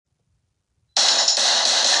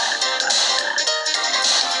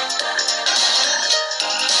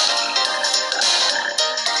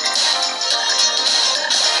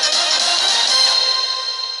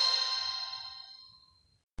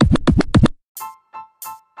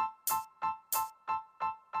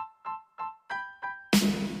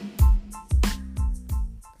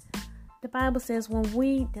Bible says when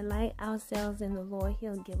we delight ourselves in the Lord,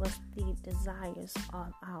 He'll give us the desires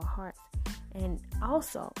of our hearts. And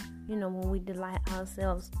also, when we delight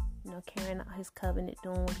ourselves, carrying out His covenant,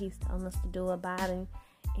 doing what He's telling us to do, abiding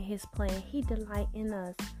in His plan, He delight in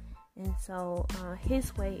us. And so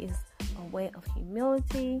His way is a way of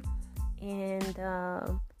humility. And,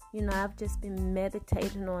 I've just been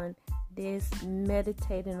meditating on this,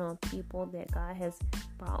 meditating on people that God has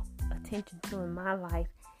brought attention to in my life.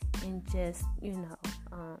 And just,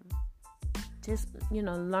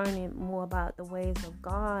 learning more about the ways of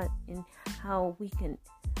God and how we can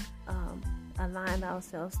align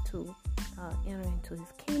ourselves to enter into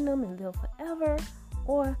His kingdom and live forever,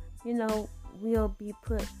 or we'll be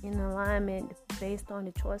put in alignment based on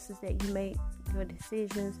the choices that you make, your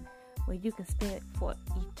decisions, where you can spend for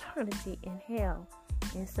eternity in hell.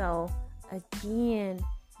 And so again,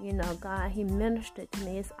 God, He ministered to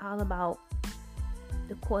me. It's all about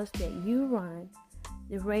the course that you run,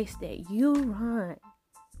 the race that you run.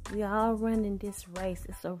 We all running this race.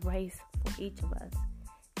 It's a race for each of us.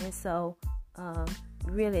 And so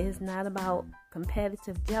really, it's not about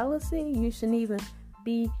competitive jealousy. You shouldn't even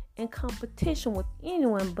be in competition with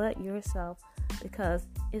anyone but yourself, because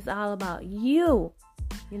it's all about you,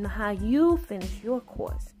 how you finish your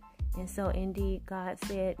course. And so indeed, God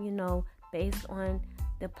said, based on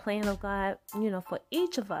the plan of God, for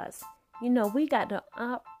each of us, we got to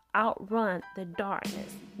outrun the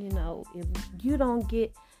darkness. If you don't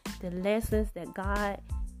get the lessons that God,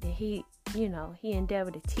 that He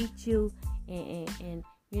endeavored to teach you, and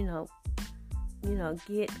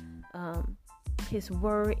get His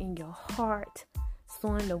word in your heart,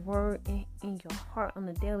 sowing the word in your heart on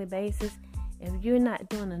a daily basis. If you're not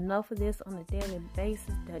doing enough of this on a daily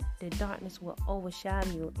basis, the darkness will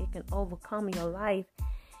overshadow you. It can overcome your life,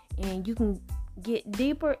 and you can get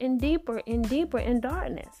deeper and deeper and deeper in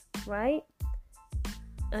darkness, right?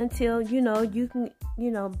 Until, you can,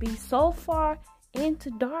 be so far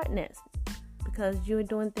into darkness because you're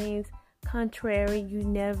doing things contrary. You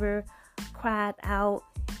never cried out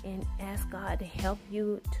and asked God to help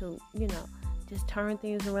you to, just turn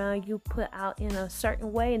things around. You put out in a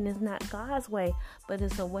certain way, and it's not God's way, but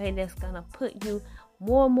it's a way that's going to put you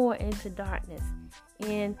more and more into darkness.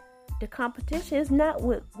 And the competition is not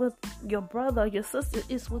with your brother or your sister,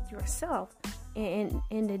 it's with yourself and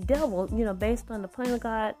the devil, based on the plan of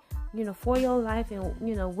God, for your life, and,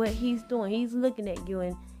 what he's doing. He's looking at you,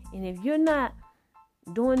 and if you're not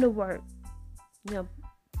doing the work,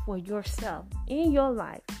 for yourself in your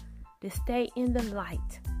life, to stay in the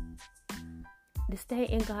light, to stay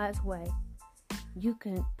in God's way, you're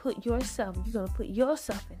going to put yourself in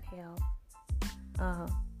hell.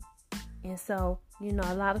 And so,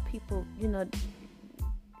 a lot of people, they don't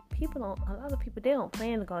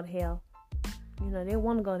plan to go to hell. They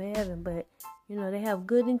want to go to heaven, but, they have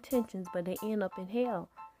good intentions, but they end up in hell.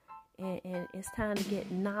 And it's time to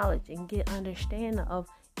get knowledge and get understanding of,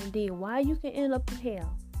 indeed, why you can end up in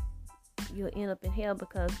hell. You'll end up in hell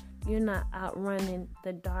because you're not outrunning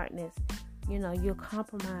the darkness. You're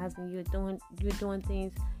compromising. You're doing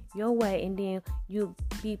things your way, and then you'll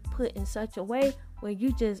be put in such a way where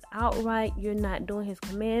you just outright, you're not doing His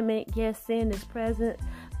commandment. Yes, sin is present,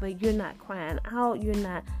 but you're not crying out. You're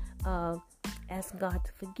not asking God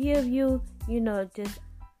to forgive you.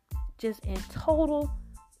 Just in total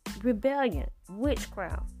rebellion,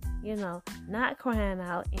 witchcraft. Not crying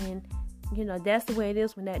out, and that's the way it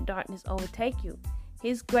is when that darkness overtake you.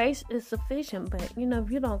 His grace is sufficient, but if you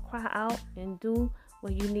don't cry out and do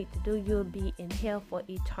what you need to do, you'll be in hell for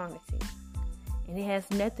eternity. And it has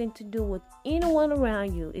nothing to do with anyone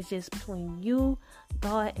around you. It's just between you,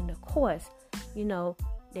 God, and the course,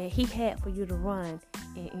 that He had for you to run,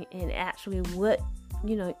 and actually what,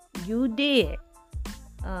 you did,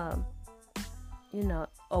 or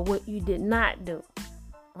what you did not do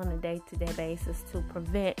on a day-to-day basis to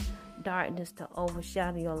prevent darkness to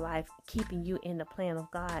overshadow your life, keeping you in the plan of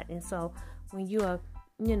God. And so when you are,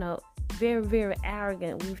 very, very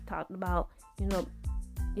arrogant, we've talked about,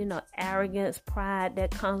 arrogance, pride that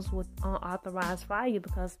comes with unauthorized fire,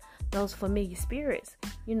 because those familiar spirits,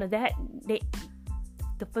 the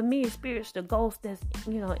familiar spirits, the ghost that's,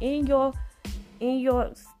 in your,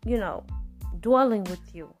 dwelling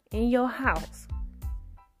with you in your house,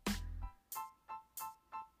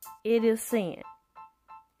 it is sin.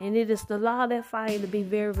 And it is the law of that fire to be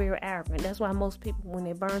very, very arrogant. That's why most people, when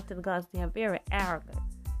they burn to the gods, they are very arrogant.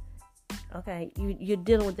 Okay, you're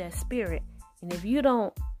dealing with that spirit. And if you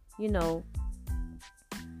don't,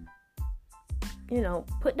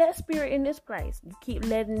 put that spirit in this place, you keep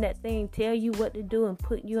letting that thing tell you what to do and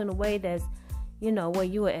put you in a way that's, where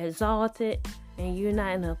you are exalted and you're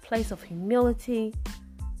not in a place of humility,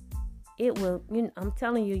 it will, I'm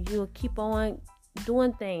telling you, you'll keep on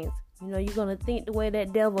doing things. You're going to think the way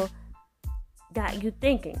that devil got you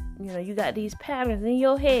thinking. You got these patterns in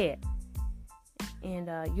your head, and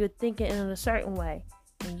you're thinking in a certain way,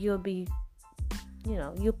 and you'll be,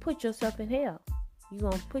 you'll put yourself in hell. You're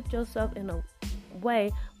going to put yourself in a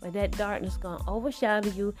way where that darkness is going to overshadow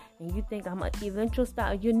you, and you think I'm going to eventually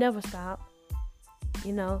stop. You never stop,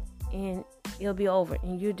 and it'll be over,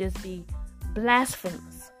 and you just be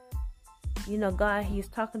blasphemous. God, He's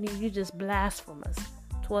talking to you, you just blasphemous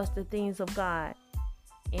towards the things of God.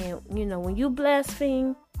 And, when you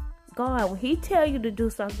blaspheme God, when He tell you to do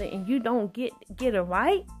something and you don't get it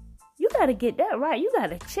right, you got to get that right. You got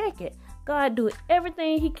to check it. God do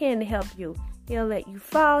everything He can to help you. He'll let you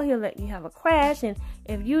fall. He'll let you have a crash. And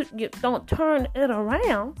if you don't turn it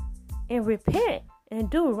around and repent and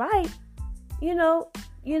do right,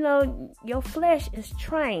 your flesh is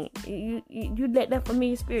trained. You let that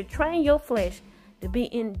familiar spirit train your flesh to be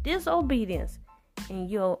in disobedience, and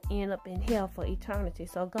you'll end up in hell for eternity.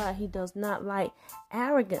 So God, He does not like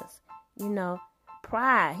arrogance,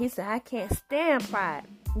 pride. He said, I can't stand pride.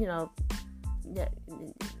 He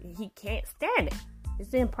can't stand it.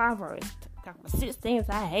 It's in Proverbs. Talking about 6 things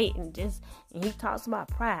I hate, and He talks about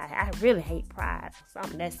pride. I really hate pride.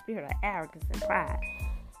 Something, that spirit of arrogance and pride.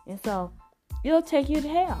 And so it'll take you to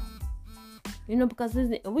hell. Because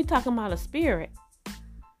we're talking about a spirit.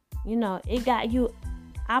 It got you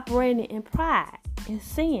operating in pride and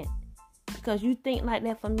sin, because you think like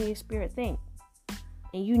that familiar spirit think.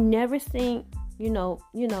 And you never think,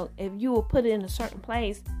 if you will put it in a certain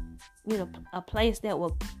place, a place that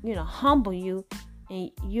will, humble you, and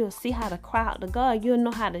you'll see how to cry out to God. You'll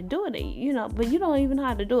know how to do it, but you don't even know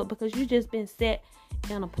how to do it because you just been set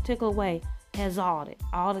in a particular way, exalted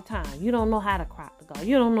all the time. You don't know how to cry out to God.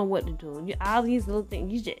 You don't know what to do. All these little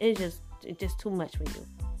things, it's just too much for you.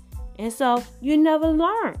 And so you never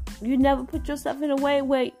learn. You never put yourself in a way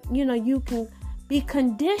where, you can be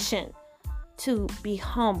conditioned to be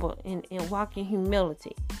humble and walk in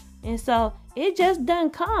humility. And so it just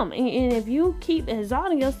doesn't come. And if you keep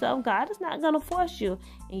exalting yourself, God is not going to force you,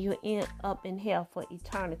 and you'll end up in hell for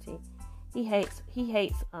eternity. He hates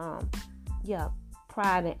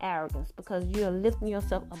pride and arrogance, because you're lifting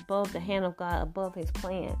yourself above the hand of God, above His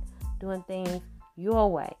plan, doing things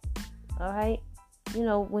your way. All right?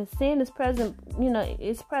 When sin is present,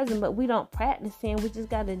 it's present, but we don't practice sin. We just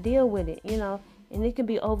got to deal with it, and it can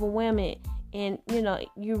be overwhelming. And,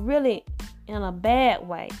 you're really in a bad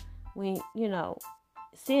way when,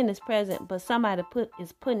 sin is present, but somebody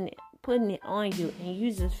is putting it on you, and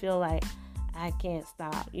you just feel like, I can't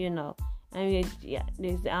stop, I'm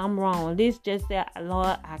wrong. This just that,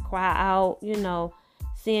 Lord, I cry out,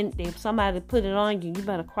 sin, if somebody put it on you, you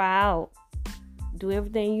better cry out. Do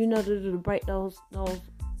everything you know to do to break those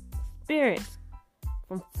spirits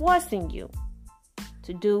from forcing you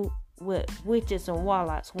to do what witches and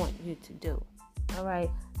warlocks want you to do. All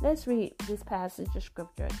right, let's read this passage of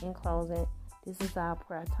scripture in closing. This is our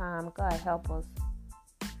prayer time. God, help us.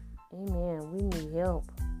 Amen. We need help.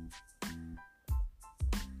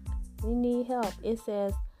 We need help. It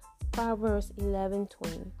says, Proverbs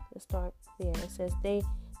 11:20. Let's start there. It says, they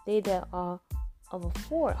that are of a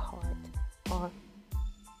forward heart are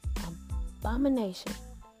abomination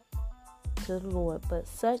to the Lord, but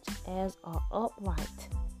such as are upright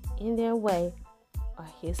in their way are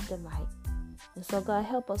His delight. And so God,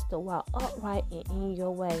 help us to walk upright and in your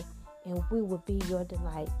way, and we will be your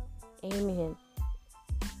delight. Amen.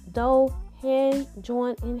 Though hand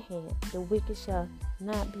join in hand, the wicked shall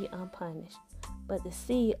not be unpunished, but the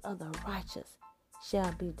seed of the righteous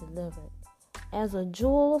shall be delivered. As a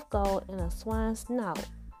jewel of gold in a swine's snout,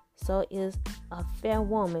 so is a fair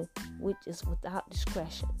woman which is without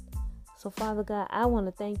discretion. So, Father God, I want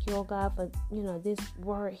to thank you, oh God, for, this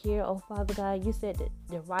word here. Oh, Father God, you said that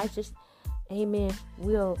the righteous, amen,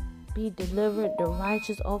 will be delivered. The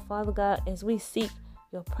righteous, oh, Father God, as we seek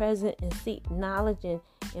your presence and seek knowledge and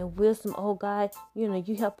wisdom, oh God,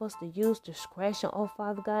 you help us to use discretion, oh,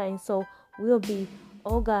 Father God. And so we'll be,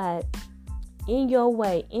 oh God, in your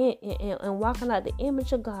way, and walking out the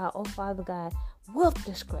image of God, oh, Father God, with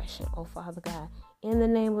discretion, oh, Father God. In the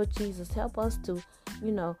name of Jesus, help us to,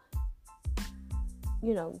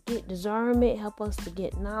 get discernment, help us to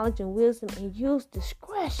get knowledge and wisdom, and use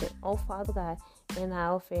discretion, oh Father God, in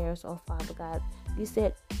our affairs, oh Father God. You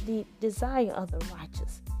said the desire of the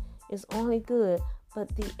righteous is only good,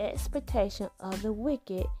 but the expectation of the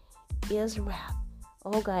wicked is wrath.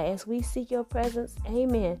 Oh God, as we seek your presence,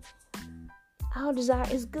 amen, Our desire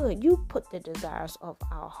is good. You put the desires of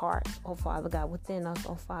our hearts, oh Father God, within us,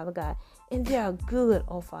 oh Father God. And they are good,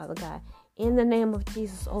 oh Father God. In the name of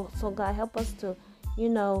Jesus, oh, so God, help us to,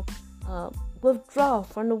 withdraw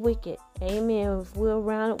from the wicked. Amen. If we're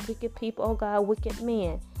around wicked people, oh God, wicked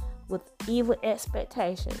men with evil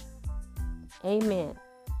expectation. Amen.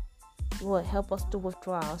 Lord, help us to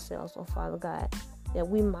withdraw ourselves, oh Father God, that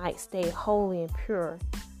we might stay holy and pure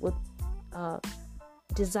with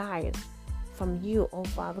desires from you, oh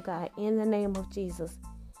Father God, in the name of Jesus.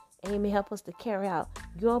 Amen. Help us to carry out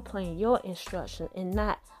your plan, your instruction, and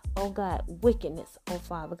not, oh God, wickedness, oh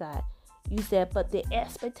Father God. You said, but the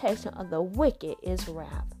expectation of the wicked is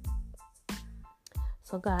wrath.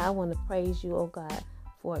 So God, I want to praise you, oh God,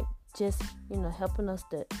 for just, helping us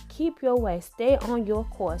to keep your way, stay on your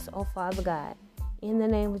course, oh Father God. In the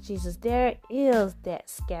name of Jesus, there is that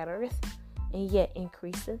scattereth and yet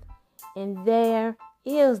increaseth, and there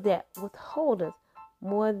is that withholdeth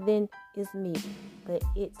more than is meet, but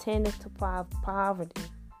it tendeth to poverty.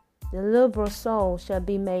 The liberal soul shall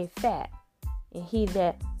be made fat, and he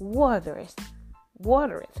that watereth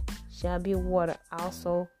shall be watered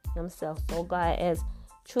also himself. So God, as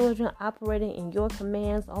children operating in your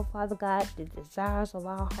commands, oh Father God, the desires of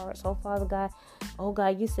our hearts, oh Father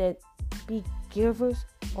God, you said be givers,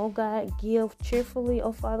 oh God, give cheerfully,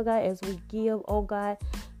 oh Father God, as we give, oh God,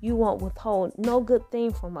 you won't withhold no good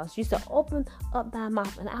thing from us. You said open up thy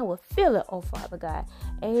mouth and I will fill it, oh Father God.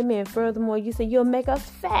 Amen. Furthermore, you said you'll make us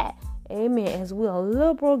fat. Amen. As we are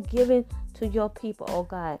liberal giving to your people, oh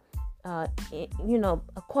God,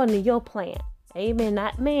 according to your plan. Amen.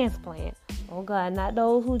 Not man's plan. Oh God, not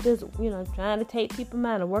those who just, trying to take people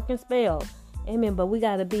mind and working spells. Amen. But we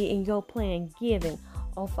got to be in your plan giving.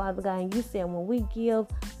 Oh Father God, and you said when we give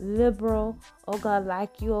liberal, oh God,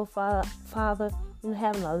 like you, oh Father,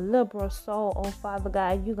 having a liberal soul, oh Father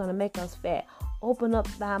God, you're going to make us fat. Open up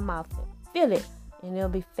thy mouth and fill it, and it'll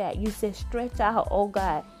be fat. You said stretch out, oh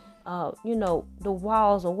God, the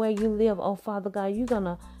walls of where you live, oh Father God. You're going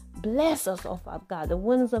to bless us, oh Father God. The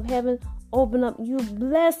windows of heaven open up. You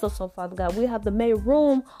bless us, oh Father God. We have to make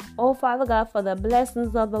room, oh Father God, for the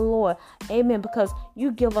blessings of the Lord. Amen. Because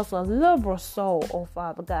you give us a liberal soul, oh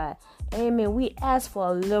Father God. Amen. We ask for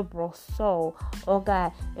a liberal soul, oh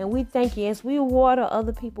God. And we thank you. As we water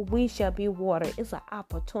other people, we shall be watered. It's an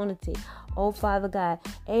opportunity, oh Father God.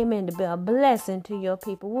 Amen. To be a blessing to your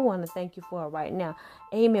people. We want to thank you for it right now.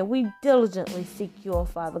 Amen. We diligently seek you, oh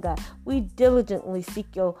Father God. We diligently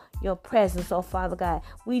seek your presence, oh Father God.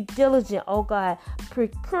 We diligent, oh God,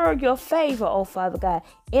 procure your favor, oh Father God,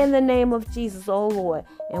 in the name of Jesus, oh Lord.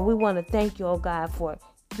 And we want to thank you, oh God, for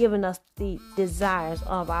giving us the desires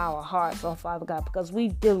of our hearts, oh Father God, because we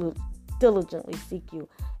diligently seek you.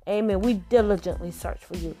 Amen. We diligently search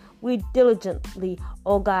for you. We diligently,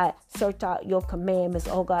 oh God, search out your commandments,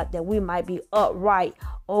 oh God, that we might be upright,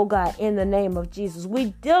 oh God, in the name of Jesus.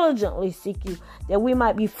 We diligently seek you, that we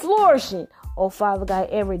might be flourishing, oh Father God,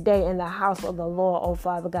 every day in the house of the Lord, oh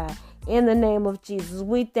Father God, in the name of Jesus.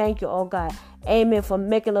 We thank you, oh God, amen, for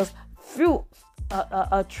making us fruit,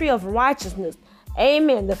 a tree of righteousness.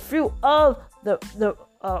 Amen. The fruit of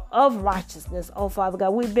of righteousness, oh Father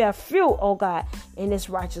God. We bear fruit, oh God, in this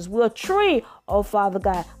righteousness. We're a tree, oh Father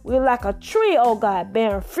God. We're like a tree, oh God,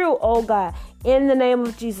 bearing fruit, oh God, in the name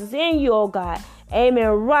of Jesus, in you, oh God. Amen.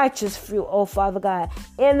 Righteous fruit, oh Father God.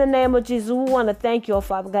 In the name of Jesus, we want to thank you, oh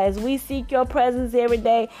Father God, as we seek your presence every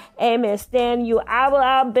day. Amen. Stand you out of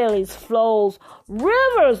our bellies flows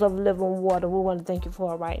rivers of living water. We want to thank you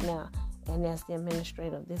for it right now. And that's the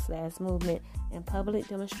administrator of this last movement and public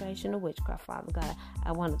demonstration of witchcraft, Father God.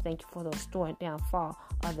 I want to thank you for the historic downfall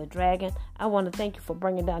of the dragon. I want to thank you for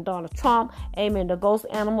bringing down Donald Trump. Amen. The ghost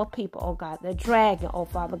animal people, oh God. The dragon, oh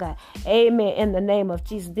Father God. Amen. In the name of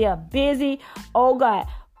Jesus. They are busy, oh God,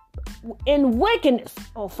 in wickedness,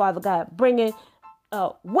 oh Father God, bringing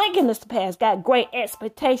wickedness to pass. Got great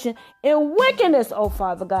expectation in wickedness, oh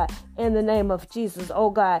Father God. In the name of Jesus,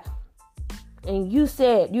 oh God. And you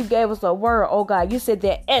said, you gave us a word, oh God. You said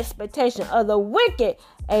that expectation of the wicked,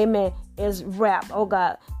 amen, is wrath, oh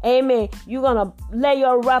God. Amen. You're going to lay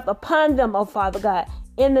your wrath upon them, oh Father God.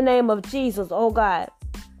 In the name of Jesus, oh God.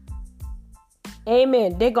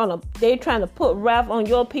 Amen. They're trying to put wrath on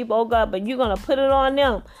your people, oh God, but you're going to put it on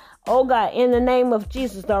them, oh God. In the name of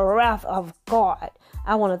Jesus, the wrath of God.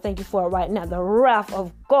 I want to thank you for it right now. The wrath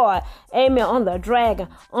of God. Amen. On the dragon,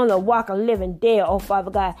 on the walk of living dead, oh Father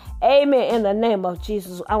God. Amen. In the name of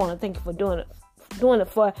Jesus, I want to thank you for doing it doing it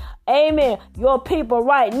for, amen, your people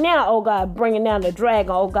right now, oh God, bringing down the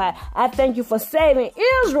dragon, oh God. I thank you for saving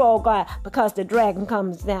Israel, oh God, because the dragon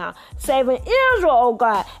comes down. Saving Israel, oh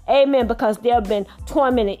God, amen, because they have been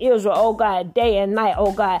tormenting Israel, oh God, day and night,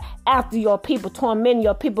 oh God, after your people, tormenting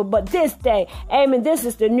your people. But this day, amen, this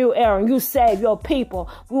is the new era, and you save your people.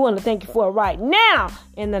 We want to thank you for it right now,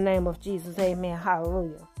 in the name of Jesus, amen,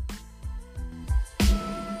 hallelujah.